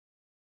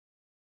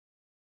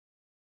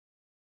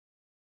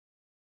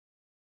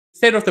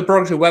state of the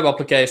progressive web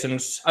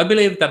applications, I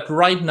believe that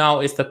right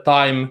now is the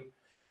time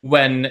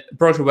when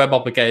progressive web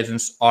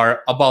applications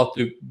are about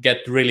to get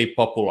really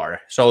popular.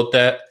 So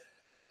the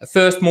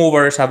first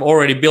movers have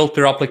already built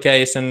their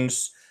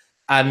applications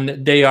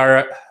and they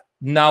are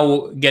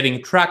now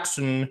getting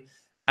traction,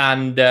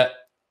 and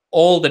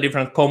all the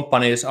different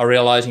companies are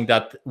realizing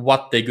that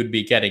what they could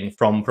be getting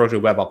from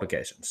progressive web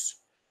applications.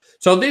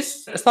 So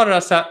this started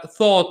as a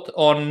thought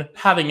on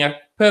having a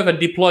perfect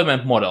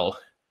deployment model.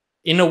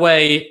 In a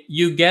way,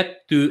 you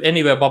get to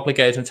any web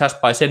application just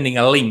by sending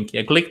a link.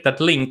 You click that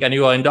link and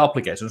you are in the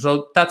application.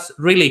 So that's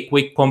really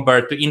quick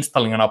compared to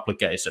installing an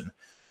application.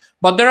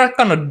 But there are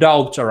kind of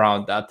doubts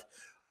around that.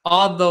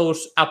 Are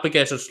those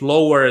applications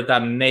slower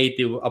than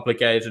native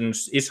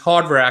applications? Is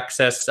hardware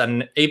access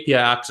and API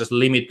access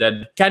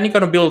limited? Can you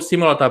kind of build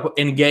similar type of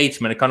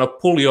engagement, kind of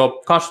pull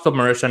your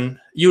customers and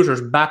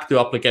users back to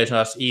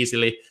applications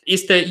easily?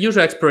 Is the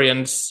user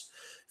experience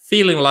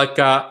feeling like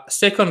a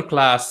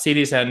second-class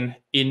citizen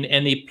in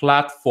any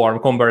platform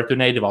compared to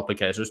native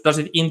applications? Does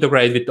it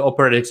integrate with the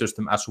operating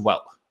system as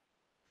well?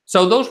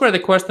 So those were the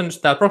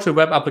questions that progressive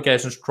web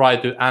applications try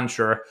to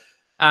answer.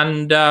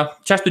 And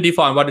just to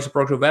define what is a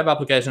progressive web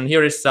application,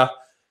 here is a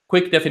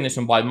quick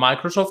definition by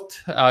Microsoft.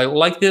 I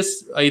like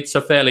this. It's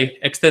a fairly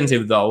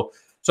extensive though.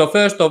 So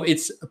first off,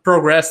 it's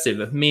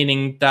progressive,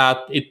 meaning that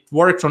it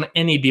works on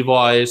any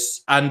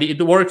device and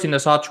it works in a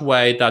such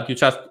way that you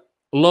just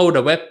load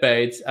a web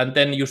page and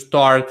then you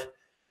start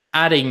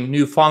adding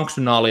new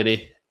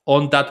functionality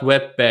on that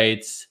web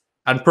page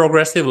and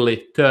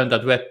progressively turn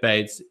that web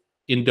page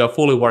into a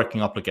fully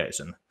working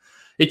application.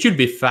 It should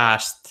be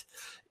fast.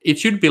 It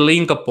should be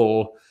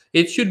linkable.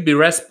 It should be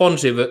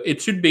responsive.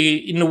 It should be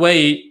in a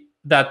way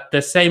that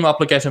the same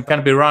application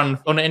can be run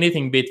on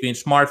anything between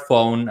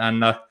smartphone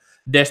and a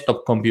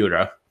desktop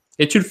computer.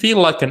 It should feel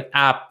like an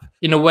app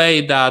in a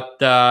way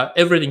that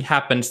everything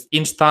happens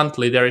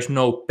instantly. There is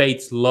no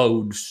page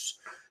loads.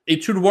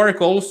 It should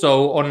work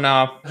also on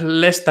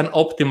less than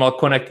optimal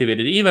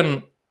connectivity,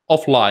 even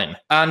offline.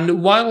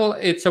 And while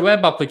it's a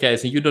web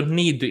application, you don't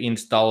need to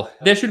install.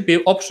 There should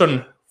be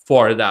option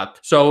for that.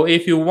 So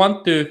if you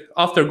want to,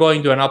 after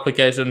going to an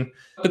application,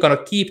 to kind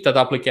of keep that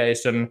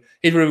application,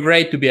 it would be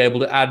great to be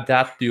able to add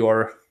that to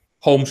your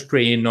home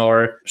screen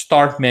or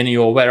start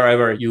menu or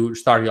wherever you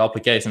start your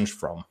applications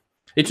from.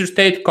 It should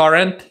stay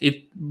current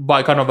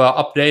by kind of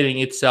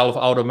updating itself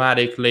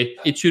automatically.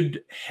 It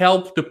should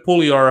help to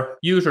pull your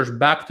users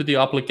back to the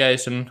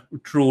application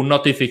through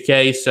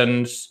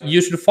notifications.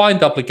 You should find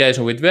the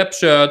application with web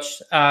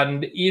search,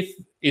 and if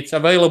it's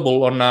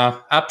available on an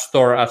app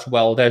store as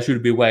well, there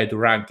should be a way to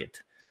rank it.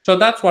 So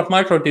that's what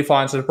Microsoft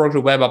defines as a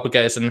progressive web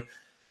application.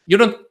 You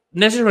don't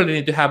necessarily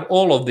need to have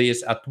all of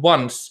these at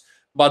once,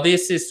 but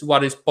this is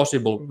what is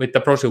possible with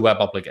the progressive web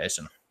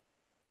application.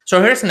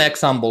 So here's an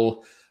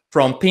example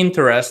from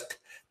Pinterest.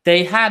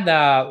 They had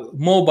a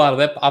mobile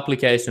web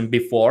application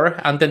before,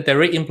 and then they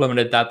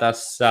re-implemented that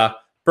as a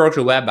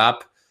progressive web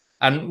app.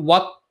 And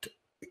what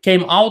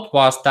came out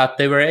was that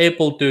they were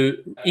able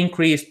to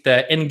increase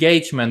the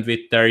engagement with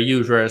their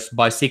users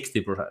by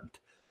 60%.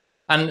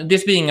 And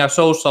this being a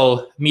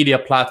social media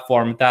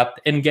platform, that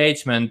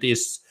engagement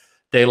is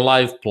their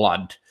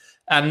lifeblood.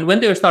 And when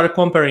they started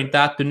comparing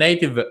that to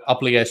native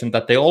application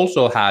that they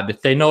also had,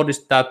 they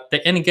noticed that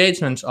the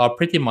engagements are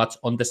pretty much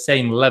on the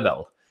same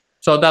level.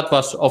 So that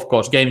was, of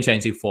course,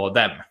 game-changing for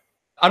them.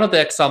 Another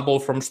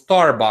example from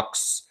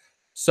Starbucks.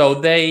 So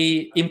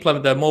they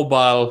implemented a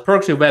mobile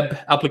progressive web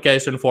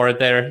application for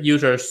their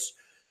users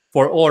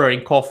for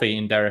ordering coffee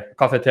in their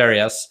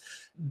cafeterias.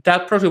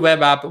 That progressive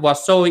web app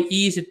was so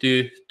easy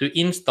to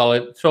install,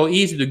 it so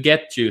easy to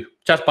get to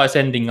just by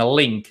sending a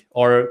link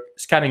or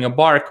scanning a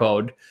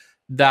barcode,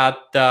 that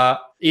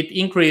it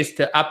increased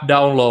the app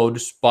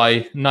downloads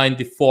by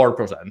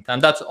 94%.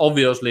 And that's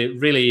obviously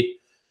really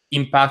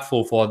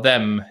impactful for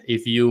them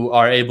if you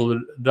are able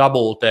to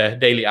double the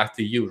daily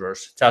active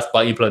users just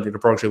by implementing the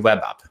progressive web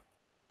app.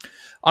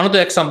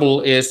 Another example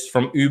is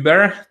from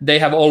Uber. They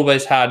have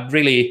always had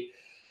really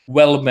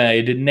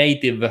well-made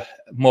native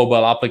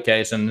mobile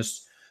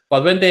applications,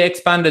 but when they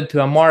expanded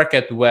to a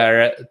market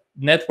where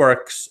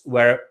networks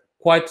were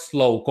quite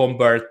slow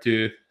compared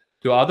to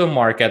other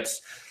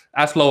markets,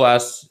 as low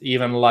as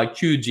even like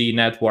 2G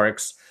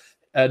networks,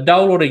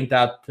 downloading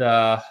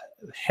that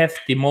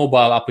hefty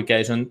mobile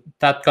application,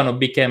 that kind of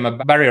became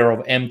a barrier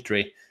of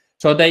entry.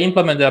 So they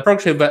implemented a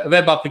progressive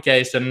web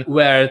application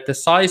where the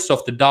size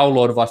of the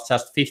download was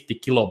just 50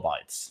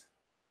 kilobytes.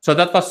 So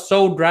that was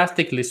so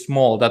drastically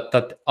small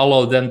that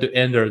allowed them to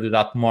enter to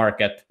that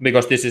market,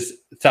 because this is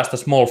just a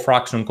small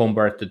fraction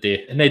compared to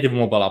the native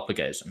mobile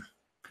application.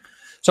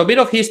 So a bit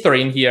of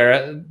history in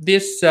here.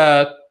 This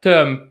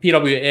term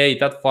PWA,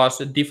 that was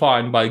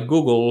defined by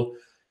Google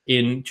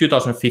in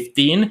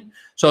 2015.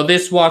 So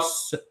this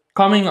was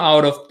coming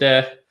out of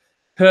the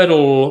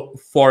hurdle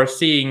for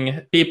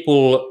seeing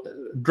people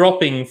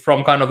dropping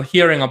from kind of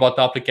hearing about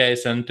the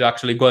application to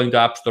actually going to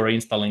App Store,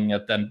 installing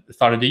it, and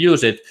starting to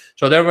use it.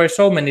 So there were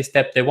so many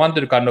steps. They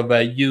wanted to kind of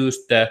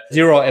use the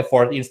zero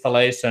effort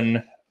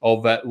installation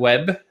of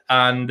web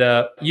and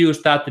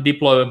use that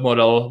deployment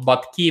model,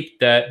 but keep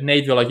the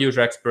native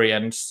user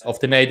experience of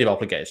the native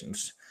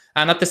applications.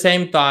 And at the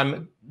same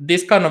time,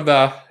 this kind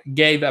of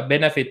gave a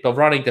benefit of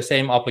running the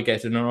same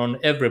application on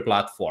every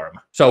platform.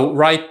 So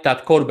write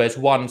that code base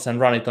once and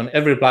run it on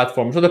every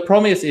platform. So the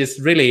promise is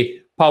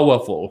really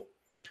powerful.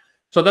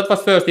 So that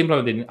was first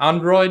implemented in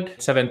Android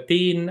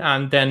 17,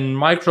 and then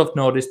Microsoft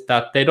noticed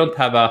that they don't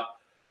have a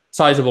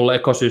sizable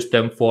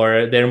ecosystem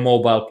for their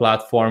mobile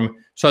platform.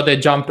 So they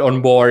jumped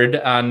on board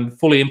and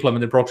fully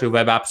implemented proxy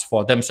web apps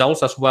for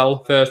themselves as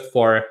well. First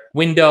for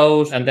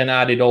Windows, and then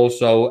added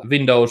also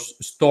Windows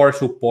Store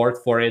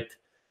support for it.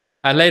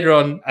 And later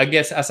on, I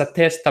guess as a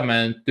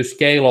testament to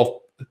scale of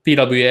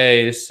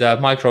PWAs,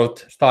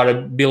 Microsoft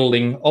started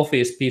building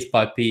Office piece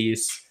by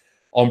piece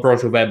on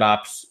proxy web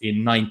apps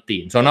in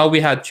 19. So now we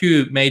had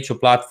two major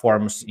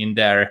platforms in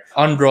there,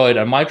 Android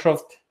and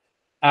Microsoft.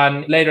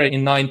 And later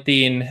in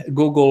 19,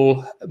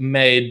 Google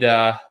made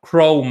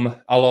Chrome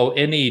allow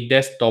any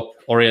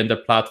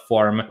desktop-oriented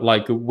platform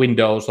like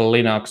Windows or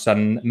Linux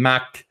and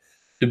Mac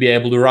to be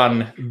able to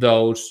run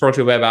those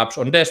proxy web apps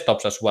on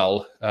desktops as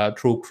well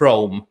through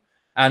Chrome.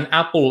 And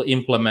Apple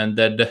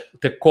implemented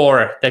the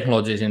core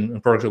technologies in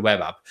proxy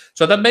web app.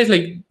 So that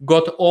basically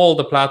got all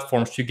the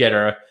platforms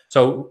together.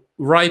 So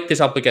write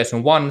this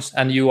application once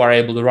and you are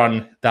able to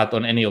run that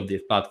on any of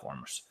these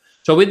platforms.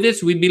 So with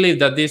this, we believe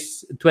that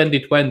this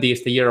 2020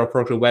 is the year of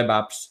proxy web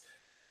apps,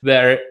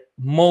 where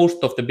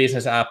most of the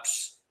business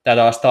apps that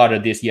are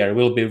started this year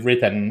will be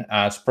written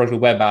as proxy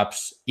web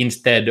apps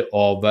instead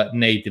of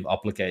native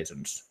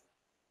applications.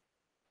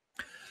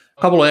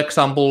 A couple of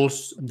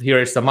examples. Here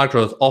is the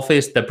Microsoft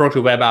Office, the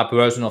proxy web app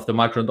version of the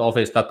Microsoft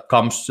Office that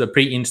comes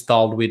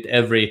pre-installed with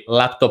every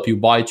laptop you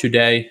buy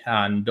today,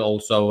 and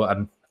also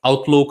an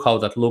Outlook, how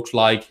that looks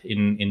like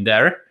in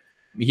there.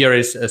 Here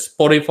is a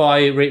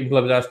Spotify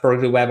implemented as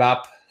proxy web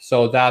app.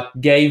 So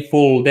that gave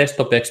full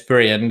desktop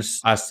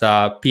experience as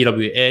a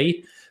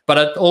PWA, but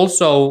it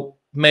also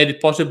made it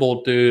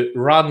possible to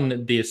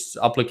run this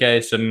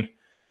application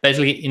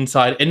basically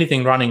inside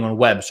anything running on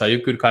web. So you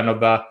could kind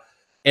of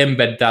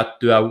embed that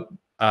to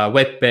a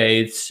web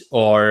page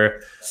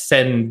or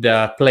send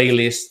a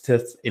playlist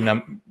in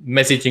a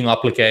messaging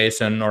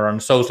application or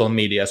on social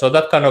media. So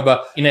that kind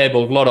of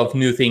enabled a lot of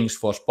new things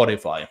for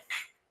Spotify.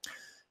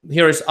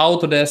 Here is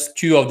Autodesk,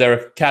 two of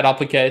their CAD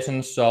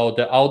applications. So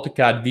the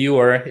AutoCAD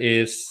viewer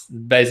is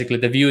basically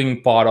the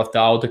viewing part of the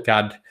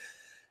AutoCAD.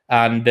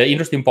 And the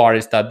interesting part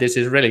is that this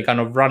is really kind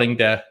of running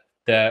the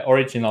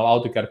original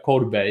AutoCAD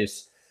code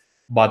base,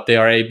 but they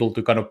are able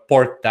to kind of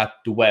port that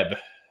to web.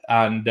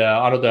 And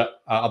another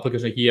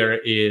application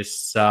here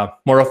is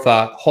more of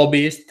a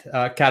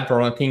hobbyist CAD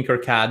program,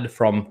 Tinkercad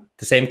from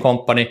the same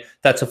company.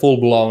 That's a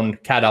full-blown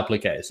CAD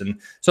application.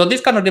 So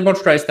this kind of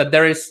demonstrates that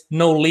there is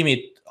no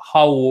limit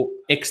how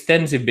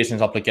extensive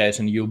business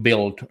application you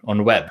build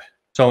on web.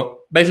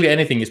 So basically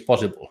anything is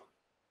possible.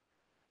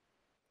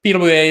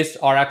 PWAs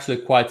are actually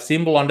quite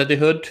simple under the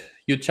hood.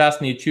 You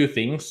just need two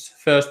things.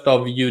 First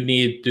off, you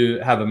need to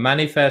have a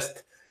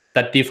manifest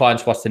that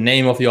defines what's the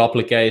name of your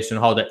application,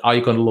 how the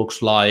icon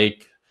looks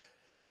like,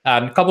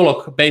 and a couple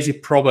of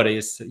basic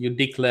properties. You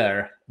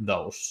declare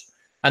those.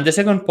 And the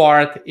second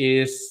part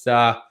is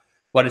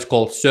what is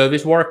called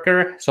service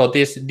worker. So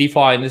this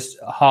defines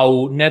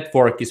how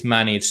network is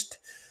managed,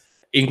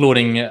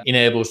 including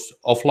enables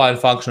offline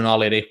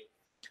functionality.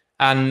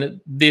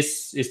 And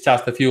this is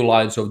just a few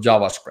lines of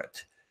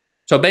JavaScript.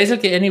 So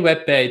basically any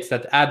web page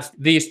that adds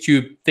these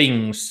two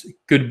things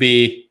could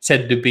be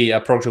said to be a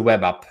proxy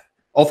web app.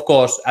 Of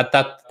course, at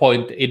that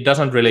point, it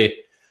doesn't really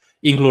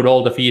include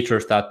all the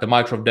features that the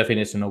Microsoft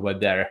definition over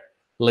there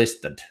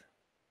listed.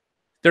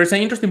 There's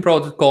an interesting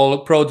project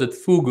called Project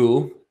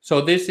Fugu.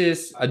 So this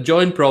is a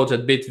joint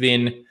project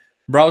between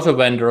browser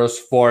vendors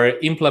for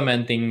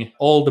implementing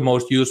all the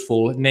most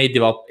useful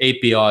native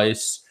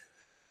APIs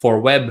for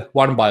web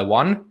one by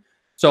one.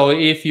 So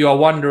if you are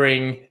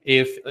wondering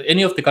if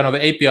any of the kind of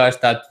APIs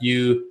that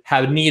you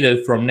have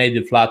needed from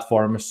native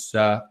platforms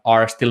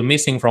are still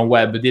missing from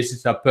web, this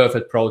is a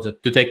perfect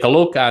project to take a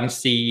look and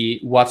see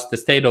what's the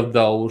state of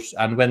those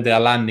and when they are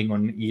landing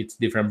on each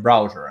different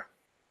browser.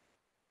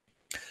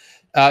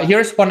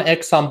 Here's one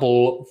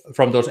example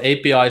from those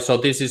APIs. So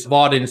this is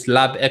Vaadin's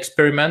lab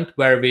experiment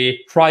where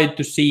we tried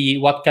to see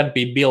what can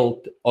be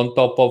built on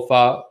top of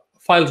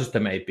file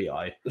system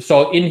API.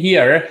 So in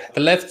here, the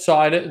left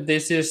side,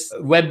 this is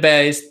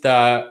web-based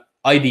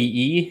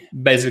IDE,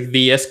 basic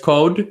VS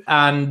Code.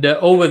 And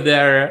over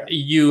there,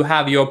 you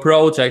have your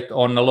project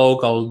on a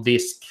local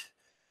disk.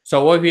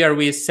 So over here,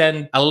 we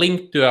send a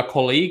link to a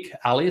colleague,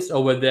 Alice,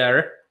 over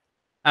there.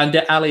 And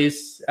the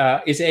Alice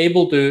is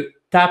able to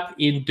tap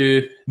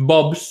into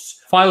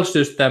Bob's file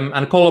system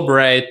and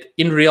collaborate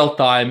in real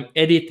time,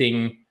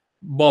 editing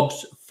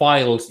Bob's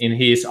files in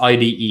his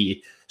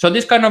IDE. So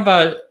this kind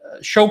of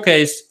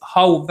showcase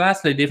how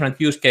vastly different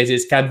use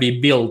cases can be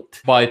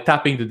built by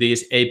tapping to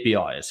these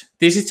APIs.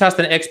 This is just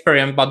an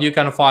experiment, but you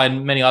can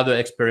find many other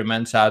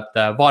experiments at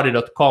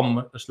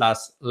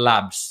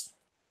vaadi.com/labs.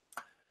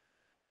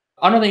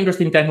 Another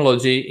interesting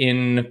technology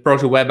in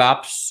proxy web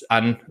apps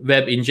and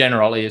web in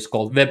general is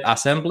called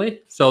WebAssembly.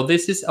 So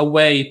this is a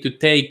way to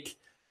take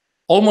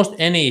almost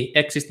any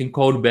existing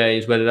code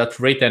base, whether that's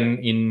written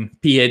in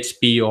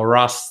PHP or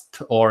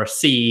Rust or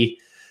C,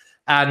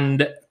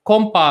 and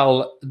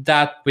compile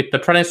that with the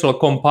traditional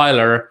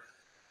compiler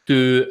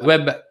to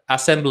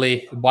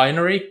WebAssembly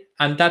binary.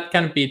 And that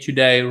can be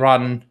today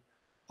run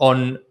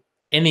on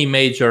any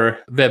major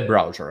web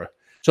browser.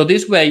 So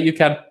this way you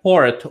can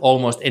port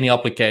almost any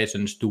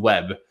applications to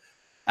web.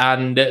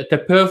 And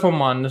the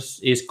performance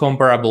is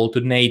comparable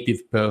to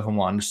native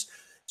performance.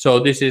 So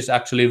this is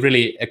actually a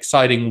really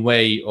exciting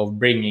way of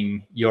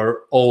bringing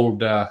your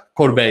old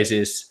code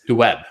bases to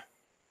web.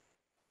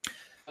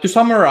 To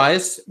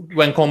summarize,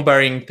 when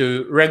comparing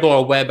to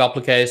regular web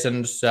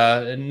applications,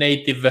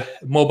 native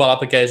mobile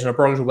applications, or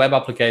proxy web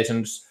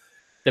applications,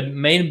 the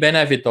main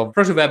benefit of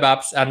proxy web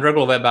apps and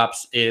regular web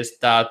apps is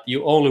that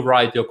you only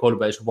write your code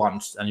base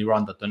once and you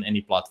run that on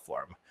any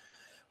platform.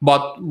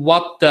 But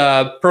what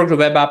proxy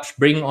web apps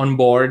bring on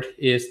board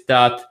is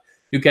that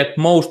you get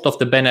most of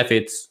the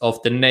benefits of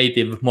the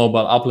native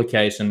mobile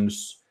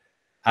applications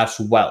as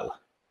well.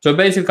 So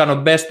basically kind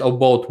of best of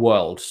both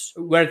worlds.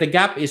 Where the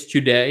gap is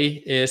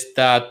today is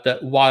that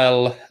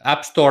while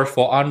app stores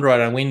for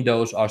Android and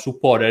Windows are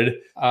supported,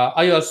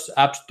 iOS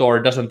App Store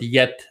doesn't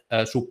yet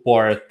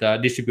support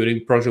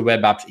distributing proxy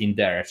web apps in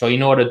there. So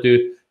in order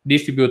to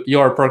distribute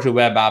your proxy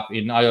web app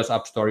in iOS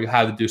App Store, you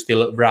have to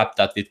still wrap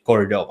that with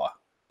Cordova.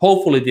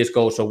 Hopefully this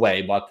goes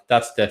away, but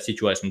that's the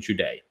situation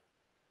today.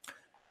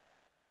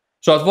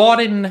 So at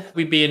Vaadin,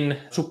 we've been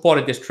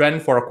supporting this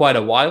trend for quite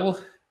a while.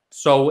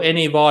 So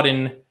any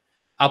Vaadin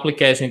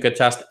application you could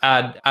just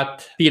add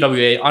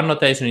 @PWA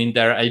annotation in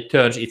there, and it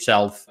turns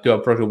itself to a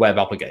proxy web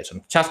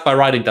application just by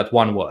writing that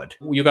one word.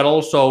 You can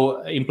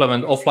also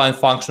implement offline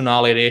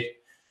functionality,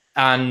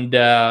 and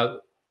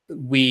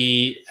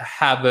we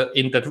have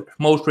in the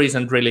most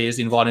recent release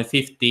in Vaadin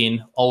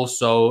 15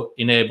 also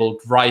enabled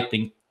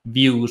writing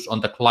views on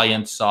the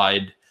client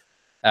side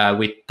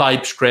with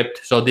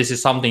TypeScript. So this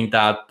is something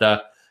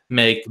that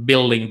make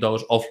building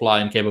those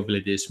offline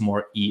capabilities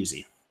more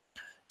easy.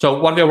 So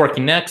what we're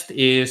working next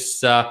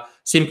is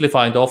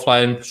simplifying the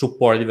offline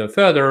support even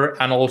further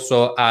and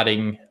also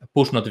adding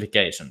push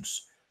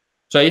notifications.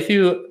 So if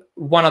you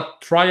want to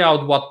try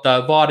out what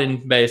the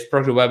Vaadin-based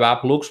proxy web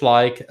app looks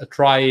like,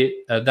 try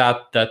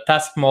that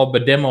task mob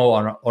demo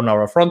on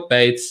our front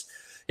page.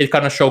 It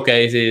kind of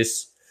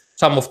showcases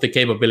some of the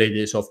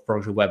capabilities of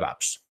proxy web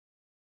apps.